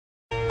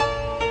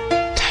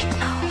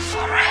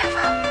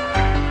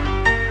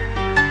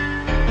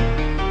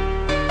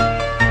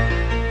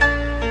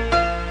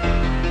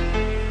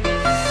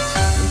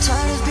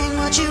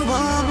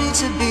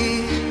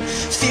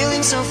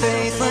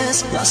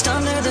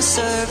the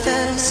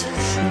surface.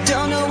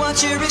 Don't know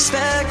what you're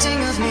expecting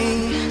of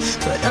me,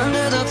 but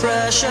under the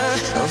pressure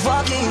of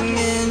walking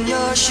in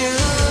your shoes,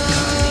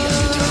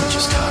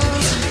 just caught in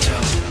the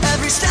undertow.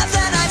 every step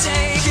that I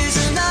take is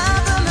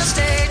another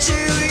mistake to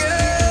you.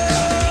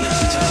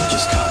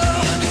 Just caught in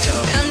the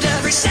undertow. And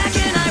every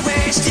second I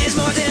waste is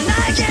more than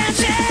I can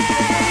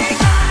take.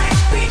 I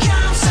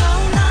become so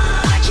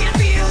numb, I can't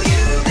feel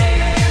you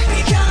there.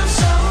 Become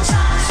so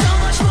tired, so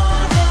much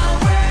more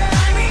aware.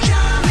 I'm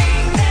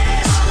becoming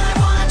this. All I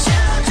want to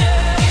do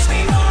is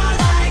be more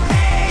like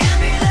me and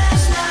be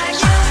less like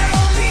you.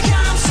 I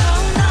become so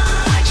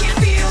numb, I can't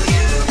feel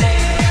you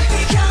there.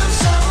 Become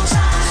so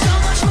tired, so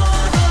much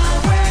more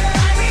aware.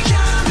 I'm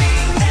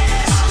becoming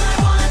this. All I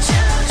want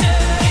to do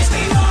is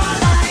be more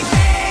like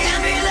me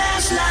and be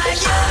less like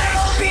you.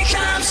 I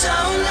become so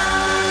numb.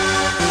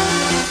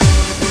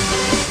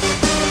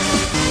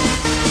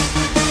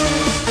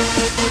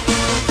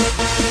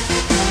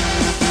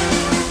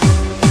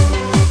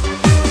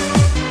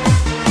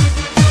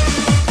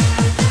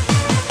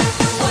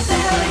 What the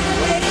hell are you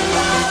waiting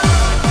for?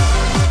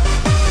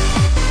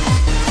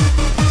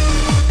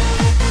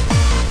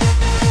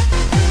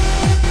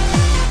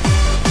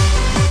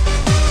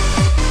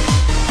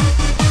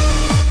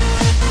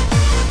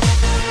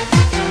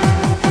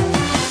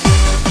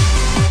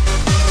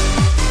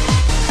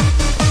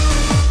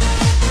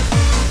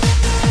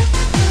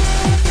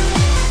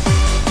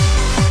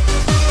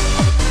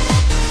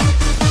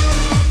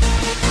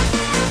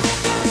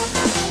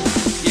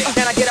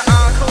 Can I get an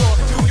encore?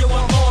 Do you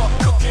want more?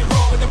 Cook and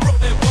roll with the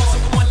Brooklyn Boys.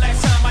 For one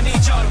last time, I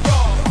need y'all to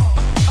roll.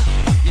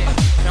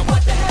 Now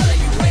what the hell are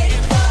you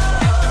waiting for?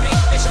 After me,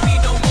 there should be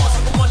no more. So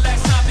for one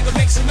last time, nigga,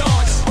 make some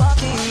noise.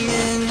 Walking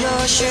in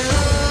your shoes,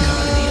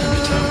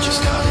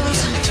 Just caught in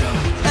the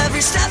undertow.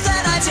 every step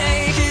that I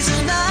take is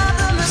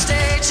another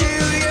mistake to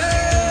you.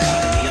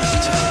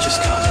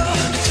 Just caught in the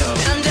undertow.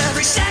 And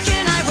every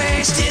second I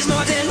waste is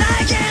more than I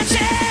can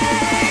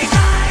take.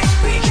 I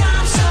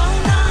become so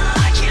numb,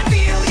 I can't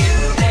feel you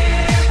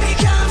there.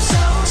 Become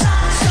so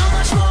tired, so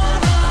much more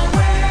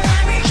aware.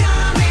 I'm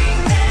becoming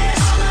this.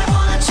 All I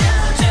want to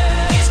do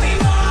is be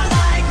more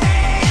like me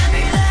and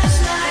be less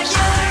like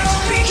you.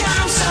 I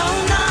become so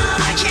numb,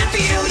 I can't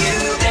feel you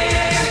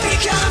there.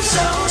 Become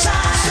so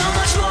tired, so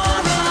much more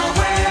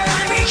aware.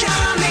 I'm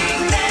becoming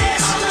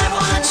this. All I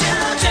want to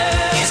do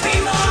is be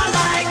more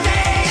like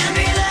me and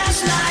be less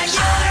like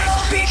you.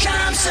 I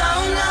become so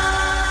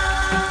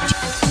numb.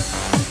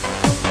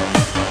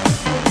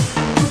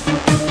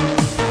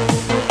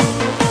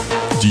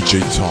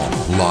 DJ Tom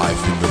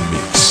live in the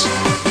mix.